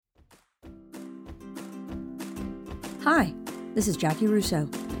Hi, this is Jackie Russo,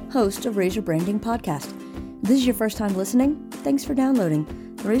 host of Razor Branding Podcast. If this is your first time listening, thanks for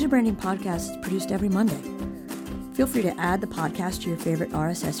downloading. The Razor Branding Podcast is produced every Monday. Feel free to add the podcast to your favorite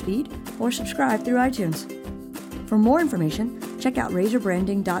RSS feed or subscribe through iTunes. For more information, check out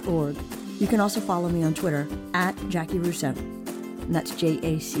razorbranding.org. You can also follow me on Twitter at Jackie Russo. And that's JaciRusso,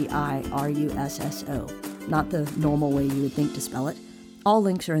 not the normal way you would think to spell it. All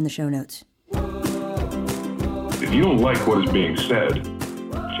links are in the show notes. If you don't like what is being said,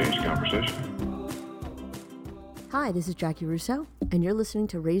 change the conversation. Hi, this is Jackie Russo, and you're listening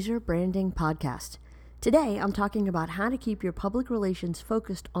to Razor Branding Podcast. Today, I'm talking about how to keep your public relations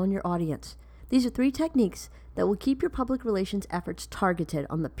focused on your audience. These are 3 techniques that will keep your public relations efforts targeted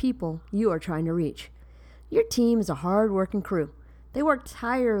on the people you are trying to reach. Your team is a hard-working crew. They work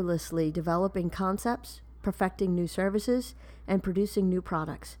tirelessly developing concepts, perfecting new services, and producing new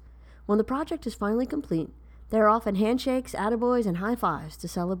products. When the project is finally complete, there are often handshakes, attaboys, and high fives to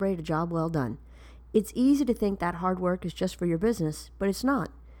celebrate a job well done. It's easy to think that hard work is just for your business, but it's not.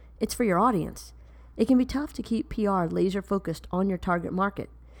 It's for your audience. It can be tough to keep PR laser focused on your target market.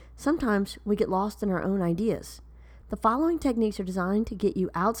 Sometimes we get lost in our own ideas. The following techniques are designed to get you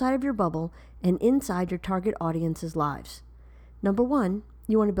outside of your bubble and inside your target audience's lives. Number 1,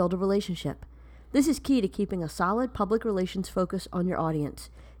 you want to build a relationship. This is key to keeping a solid public relations focus on your audience.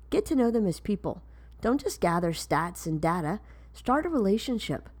 Get to know them as people. Don't just gather stats and data. Start a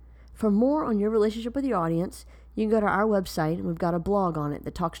relationship. For more on your relationship with your audience, you can go to our website, and we've got a blog on it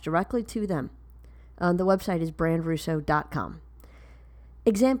that talks directly to them. The website is brandrusso.com.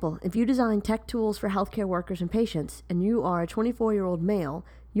 Example, if you design tech tools for healthcare workers and patients, and you are a 24-year-old male,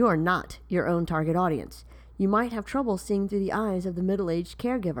 you are not your own target audience. You might have trouble seeing through the eyes of the middle-aged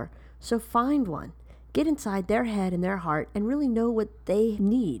caregiver, so find one. Get inside their head and their heart and really know what they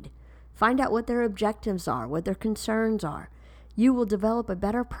need. Find out what their objectives are, what their concerns are. You will develop a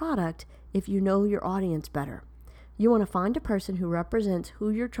better product if you know your audience better. You want to find a person who represents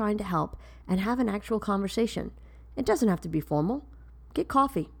who you're trying to help and have an actual conversation. It doesn't have to be formal. Get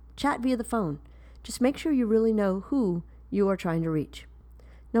coffee, chat via the phone. Just make sure you really know who you are trying to reach.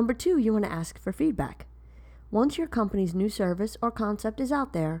 Number 2, you want to ask for feedback. Once your company's new service or concept is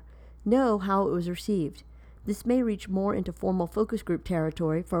out there, know how it was received. This may reach more into formal focus group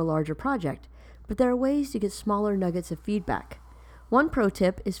territory for a larger project, but there are ways to get smaller nuggets of feedback. One pro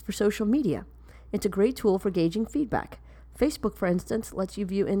tip is for social media. It's a great tool for gauging feedback. Facebook, for instance, lets you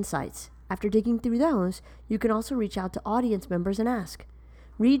view insights. After digging through those, you can also reach out to audience members and ask.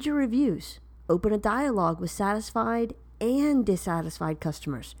 Read your reviews. Open a dialogue with satisfied and dissatisfied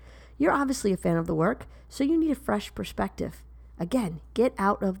customers. You're obviously a fan of the work, so you need a fresh perspective. Again, get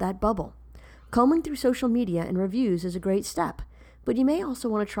out of that bubble. Combing through social media and reviews is a great step, but you may also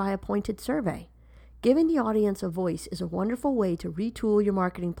want to try a pointed survey. Giving the audience a voice is a wonderful way to retool your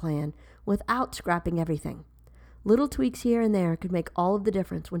marketing plan without scrapping everything. Little tweaks here and there could make all of the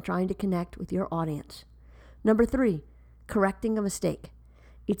difference when trying to connect with your audience. Number 3, correcting a mistake.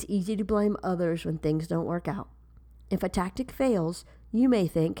 It's easy to blame others when things don't work out. If a tactic fails, you may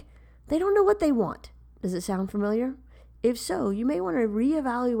think, they don't know what they want. Does it sound familiar? If so, you may want to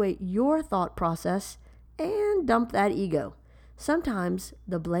reevaluate your thought process and dump that ego. Sometimes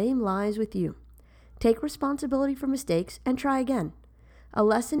the blame lies with you. Take responsibility for mistakes and try again. A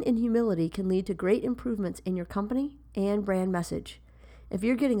lesson in humility can lead to great improvements in your company and brand message. If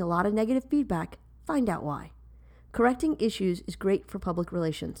you're getting a lot of negative feedback, find out why. Correcting issues is great for public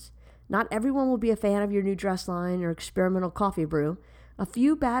relations. Not everyone will be a fan of your new dress line or experimental coffee brew. A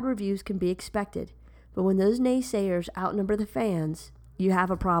few bad reviews can be expected. But when those naysayers outnumber the fans, you have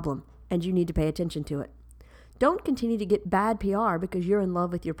a problem, and you need to pay attention to it. Don't continue to get bad PR because you're in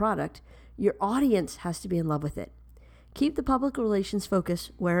love with your product. Your audience has to be in love with it. Keep the public relations focus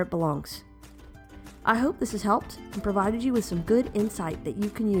where it belongs. I hope this has helped and provided you with some good insight that you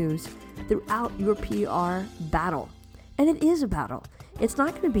can use throughout your PR battle. And it is a battle. It's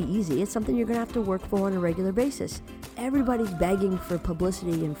not going to be easy. It's something you're going to have to work for on a regular basis. Everybody's begging for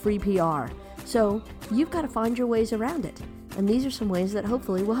publicity and free PR. So you've got to find your ways around it. And these are some ways that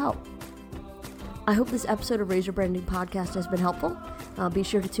hopefully will help. I hope this episode of Razor Branding Podcast has been helpful. Be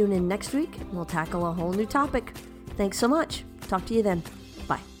sure to tune in next week and we'll tackle a whole new topic. Thanks so much. Talk to you then.